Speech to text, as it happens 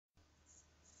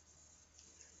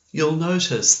You'll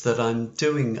notice that I'm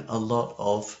doing a lot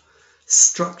of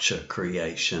structure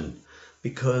creation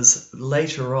because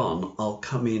later on I'll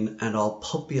come in and I'll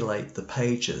populate the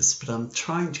pages, but I'm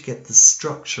trying to get the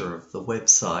structure of the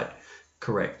website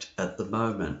correct at the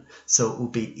moment, so it will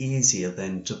be easier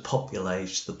then to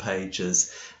populate the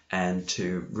pages and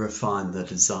to refine the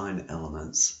design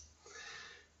elements.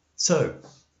 So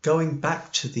going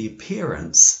back to the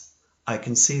appearance, I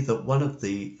can see that one of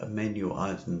the menu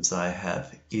items I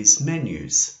have is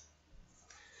menus.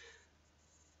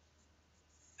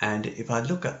 And if I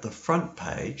look at the front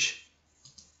page,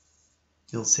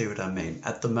 you'll see what I mean.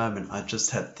 At the moment, I just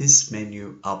have this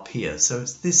menu up here. So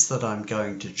it's this that I'm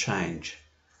going to change.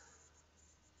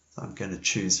 So I'm going to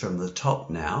choose from the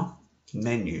top now,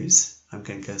 menus. I'm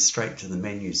going to go straight to the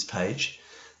menus page.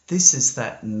 This is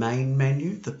that main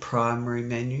menu, the primary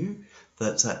menu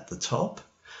that's at the top.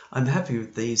 I'm happy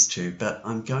with these two, but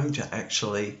I'm going to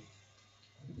actually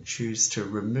choose to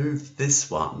remove this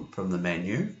one from the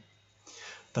menu.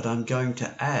 But I'm going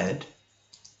to add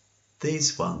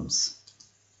these ones.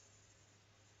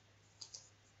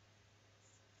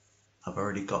 I've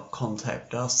already got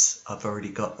Contact Us, I've already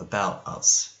got About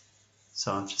Us.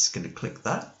 So I'm just going to click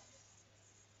that.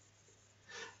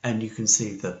 And you can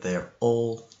see that they're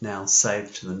all now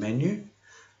saved to the menu.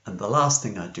 And the last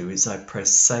thing I do is I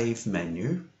press Save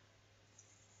Menu.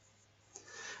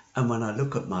 And when I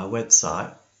look at my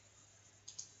website,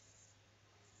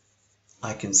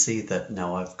 I can see that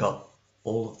now I've got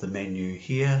all of the menu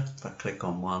here. If I click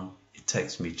on one, it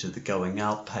takes me to the Going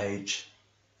Out page,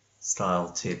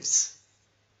 Style Tips,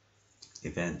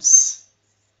 Events,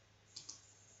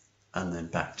 and then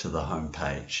back to the home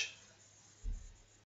page.